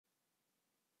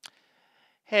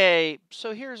Hey,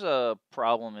 so here's a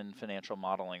problem in financial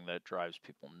modeling that drives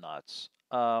people nuts.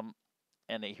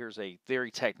 Here's a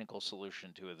very technical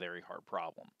solution to a very hard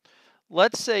problem.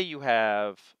 Let's say you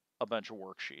have a bunch of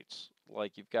worksheets,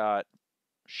 like you've got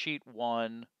sheet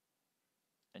one,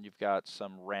 and you've got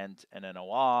some rent and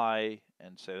NOI,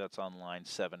 and say that's on line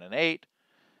 7 and 8,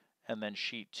 and then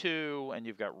sheet two, and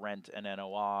you've got rent and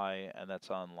NOI, and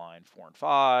that's on line 4 and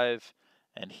 5,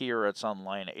 and here it's on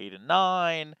line 8 and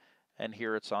 9, and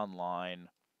here it's on line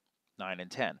 9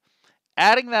 and 10.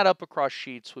 Adding that up across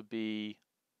sheets would be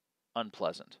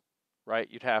unpleasant, right?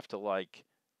 You'd have to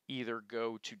either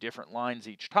go to different lines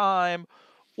each time,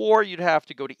 or you'd have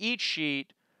to go to each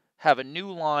sheet, have a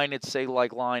new line, it's say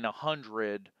like line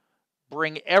 100,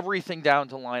 bring everything down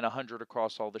to line 100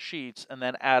 across all the sheets, and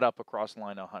then add up across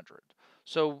line 100.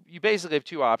 So you basically have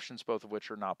two options, both of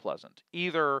which are not pleasant.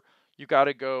 Either you got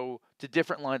to go to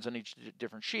different lines on each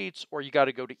different sheets, or you got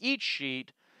to go to each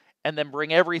sheet and then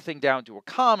bring everything down to a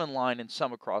common line and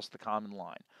sum across the common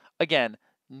line. Again,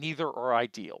 neither are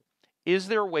ideal. Is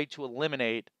there a way to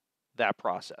eliminate that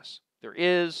process? There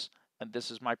is, and this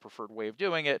is my preferred way of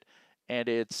doing it, and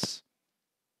it's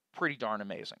pretty darn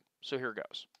amazing. So here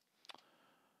goes.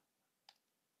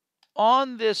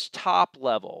 On this top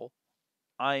level,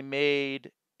 I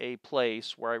made a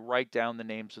place where I write down the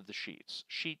names of the sheets.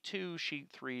 Sheet 2, Sheet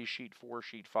 3, Sheet 4,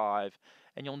 Sheet 5,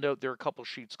 and you'll note there are a couple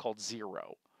sheets called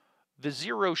 0. The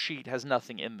 0 sheet has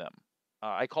nothing in them.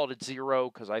 I called it 0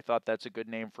 because I thought that's a good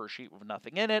name for a sheet with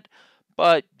nothing in it,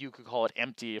 but you could call it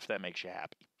empty if that makes you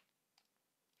happy.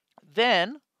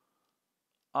 Then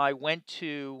I went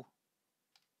to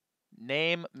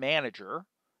Name Manager,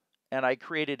 and I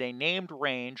created a named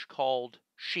range called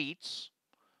Sheets,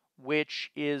 which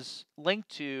is linked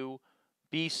to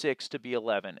B6 to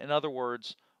B11. In other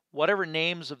words, whatever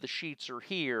names of the sheets are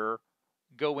here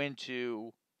go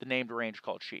into the named range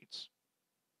called Sheets.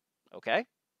 Okay,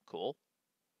 cool.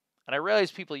 And I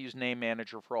realize people use Name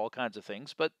Manager for all kinds of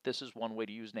things, but this is one way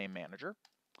to use Name Manager.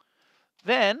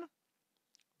 Then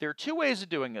there are two ways of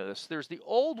doing this. There's the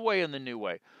old way and the new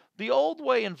way. The old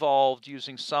way involved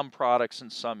using sum products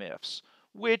and SUMIFs,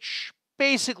 which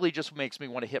basically just makes me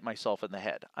want to hit myself in the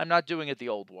head. I'm not doing it the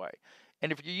old way.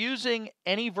 And if you're using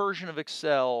any version of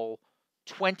Excel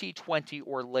 2020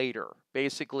 or later,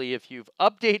 basically if you've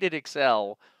updated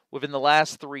Excel within the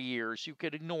last 3 years, you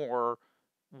could ignore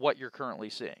what you're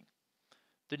currently seeing.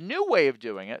 The new way of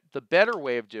doing it, the better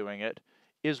way of doing it,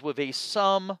 is with a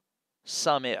SUMIF.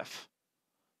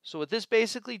 So what this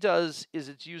basically does is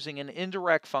it's using an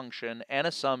indirect function and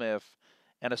a SUMIF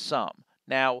and a sum.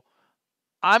 Now,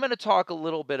 I'm going to talk a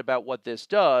little bit about what this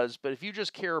does, but if you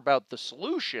just care about the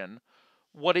solution,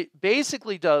 what it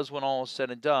basically does when all is said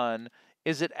and done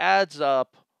is it adds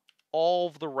up all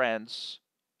of the rents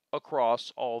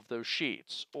across all of those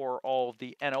sheets, or all of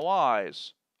the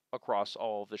NOIs across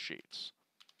all of the sheets.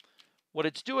 What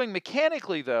it's doing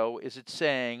mechanically, though, is it's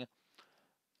saying,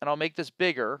 and I'll make this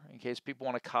bigger in case people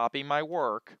want to copy my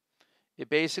work, it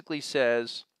basically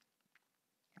says,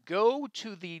 go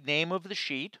to the name of the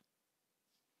sheet,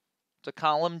 to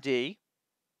column D,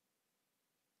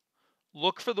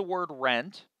 look for the word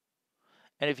rent,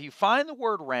 and if you find the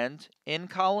word rent in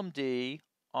column D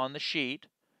on the sheet,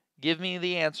 give me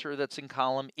the answer that's in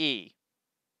column E.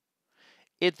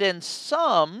 It then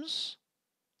sums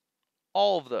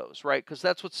all of those, right? Because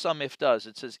that's what SUMIF does.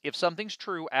 It says if something's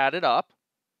true, add it up.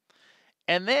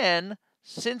 And then,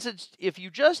 if you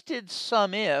just did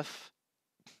SUMIF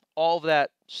all of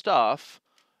that stuff,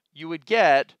 you would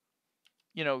get,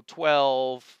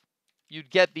 12, you'd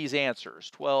get these answers,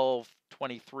 12,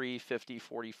 23, 50,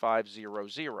 45, 0,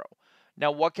 0.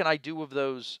 Now, what can I do with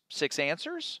those 6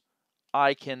 answers?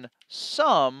 I can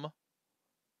sum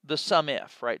the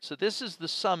SUMIF, right? So this is the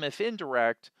SUMIF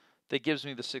indirect that gives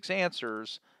me the 6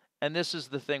 answers, and this is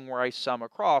the thing where I sum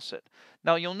across it.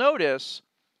 Now, you'll notice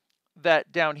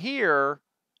that down here,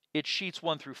 it's sheets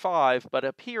 1 through 5, but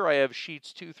up here I have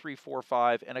sheets 2, 3, 4,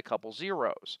 5, and a couple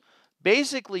zeros.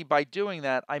 Basically, by doing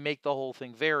that, I make the whole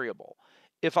thing variable.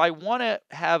 If I want to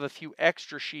have a few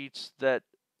extra sheets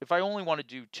if I only want to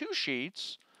do 2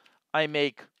 sheets, I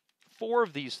make 4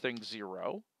 of these things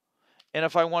 0. And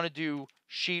if I want to do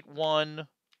sheet 1,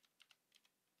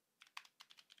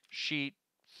 sheet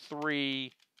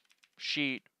 3,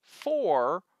 sheet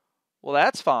 4, well,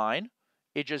 that's fine.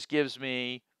 It just gives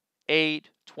me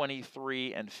 8,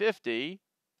 23, and 50.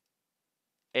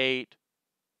 8,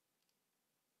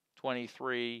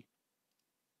 23,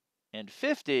 and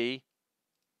 50,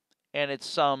 and it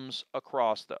sums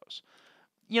across those.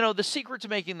 The secret to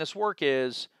making this work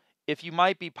is, if you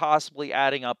might be possibly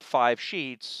adding up 5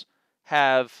 sheets,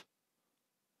 have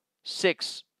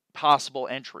 6 possible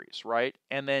entries, right?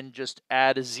 And then just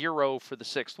add a 0 for the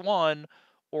 6th one,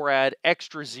 or add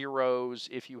extra zeros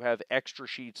if you have extra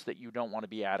sheets that you don't want to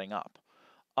be adding up.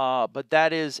 But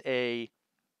that is a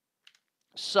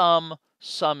SUMIF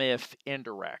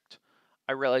indirect.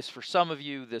 I realize for some of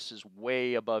you, this is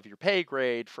way above your pay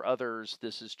grade. For others,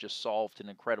 this has just solved an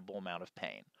incredible amount of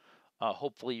pain.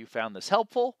 Hopefully you found this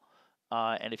helpful.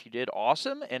 And if you did,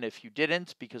 awesome. And if you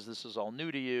didn't, because this is all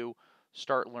new to you,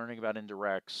 start learning about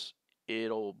indirects.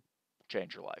 It'll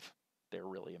change your life. They're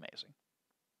really amazing.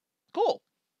 Cool.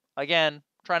 Again,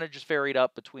 trying to just vary it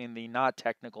up between the not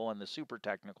technical and the super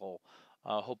technical.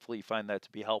 Hopefully you find that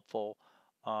to be helpful.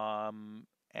 And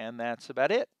that's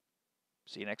about it.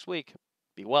 See you next week.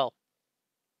 Be well.